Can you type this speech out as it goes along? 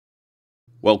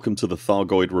Welcome to the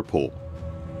Thargoid Report.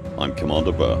 I'm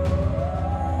Commander Burr.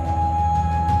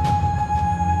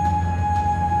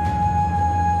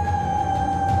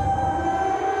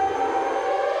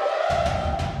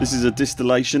 This is a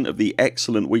distillation of the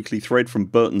excellent weekly thread from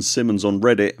Burton Simmons on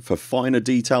Reddit. For finer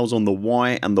details on the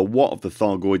why and the what of the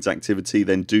Thargoids activity,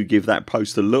 then do give that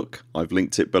post a look. I've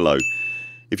linked it below.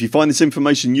 If you find this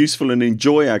information useful and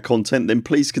enjoy our content, then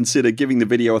please consider giving the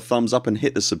video a thumbs up and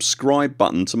hit the subscribe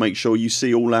button to make sure you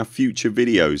see all our future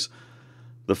videos.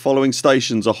 The following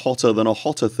stations are hotter than a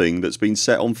hotter thing that's been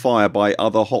set on fire by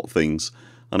other hot things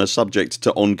and are subject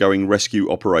to ongoing rescue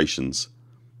operations.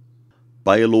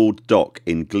 Baillaud Dock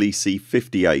in Gliese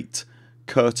 58,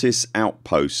 Curtis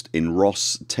Outpost in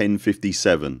Ross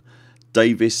 1057,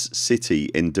 Davies City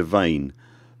in Devane,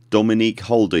 Dominique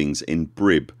Holdings in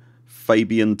Brib,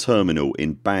 Fabian Terminal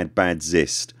in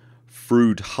Badbadzist,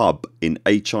 Froud Hub in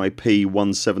HIP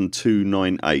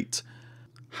 17298,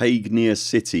 Haignere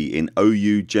City in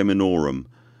OU Geminorum,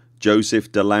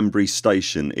 Joseph Delambre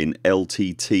Station in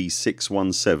LTT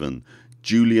 617,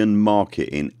 Julian Market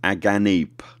in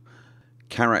Aganippe,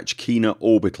 Karachkina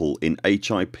Orbital in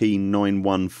HIP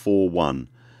 9141,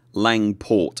 Lange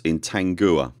Port in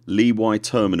Tangua, Liwei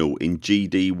Terminal in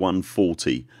GD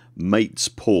 140, Maitz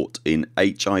Port in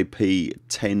HIP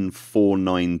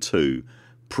 10492,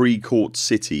 Precourt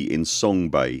City in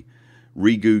Songbe,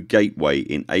 Rigaux Gateway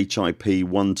in HIP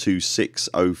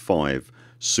 12605,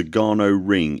 Sugano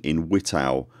Ring in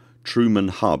Wittau, Truman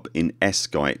Hub in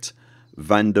Esgeit,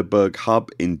 Bergh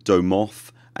Hub in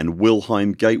Dominique and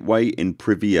Wilhelm Gateway in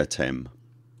Precourt.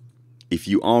 If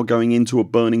you are going into a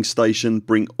burning station,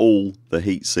 bring all the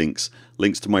heat sinks.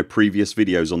 Links to my previous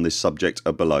videos on this subject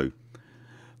are below.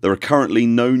 There are currently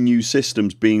no new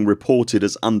systems being reported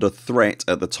as under threat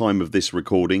at the time of this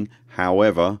recording.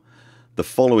 However, the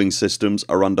following systems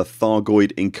are under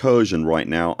Thargoid incursion right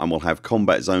now and will have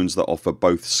combat zones that offer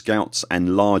both scouts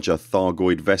and larger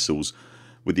Thargoid vessels.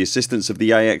 With the assistance of the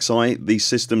AXI, these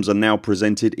systems are now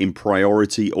presented in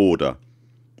priority order.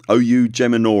 OU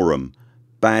Geminorum,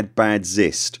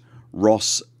 Badbadzist,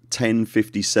 Ross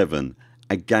 1057,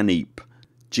 Aganippe,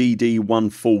 GD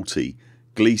 140,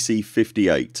 Gliese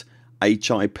 58,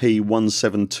 HIP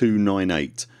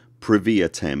 17298,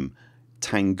 Precourt,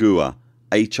 Tangua,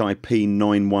 HIP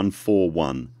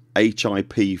 9141,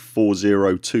 HIP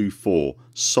 4024,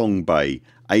 Songbe,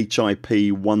 HIP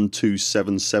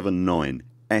 12779,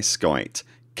 Esgeit,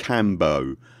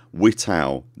 Cambo,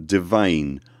 Wittau,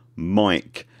 Devane,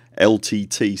 Mike,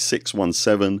 LTT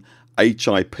 617, HIP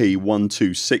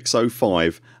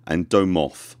 12605 and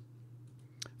Dominique.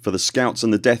 For the scouts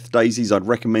and the death daisies, I'd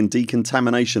recommend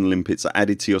decontamination limpets are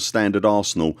added to your standard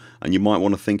arsenal, and you might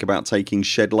want to think about taking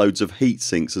shed loads of heat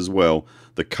sinks as well.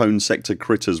 The cone sector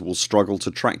critters will struggle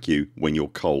to track you when you're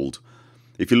cold.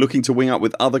 If you're looking to wing up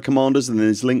with other commanders, then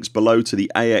there's links below to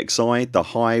the AXI, the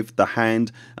Hive, the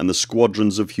Hand and the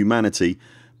Squadrons of Humanity.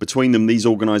 Between them, these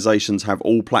organisations have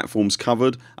all platforms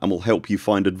covered and will help you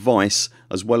find advice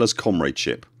as well as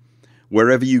comradeship.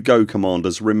 Wherever you go,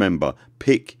 commanders, remember,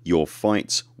 pick your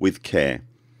fights with care.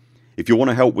 If you want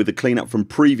to help with the cleanup from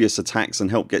previous attacks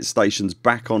and help get stations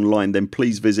back online, then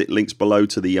please visit links below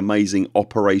to the amazing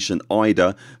Operation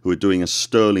IDA, who are doing a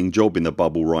sterling job in the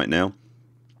bubble right now.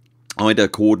 IDA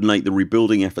coordinate the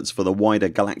rebuilding efforts for the wider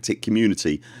galactic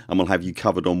community and will have you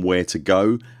covered on where to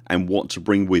go and what to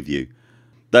bring with you.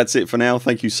 That's it for now.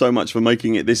 Thank you so much for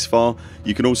making it this far.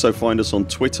 You can also find us on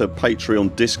Twitter,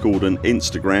 Patreon, Discord and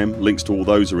Instagram. Links to all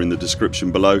those are in the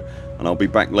description below, and I'll be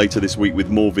back later this week with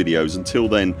more videos. Until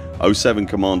then, 07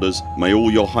 commanders, may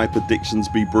all your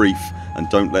hyperdictions be brief and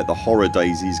don't let the horror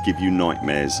daisies give you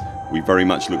nightmares. We very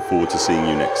much look forward to seeing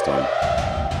you next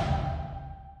time.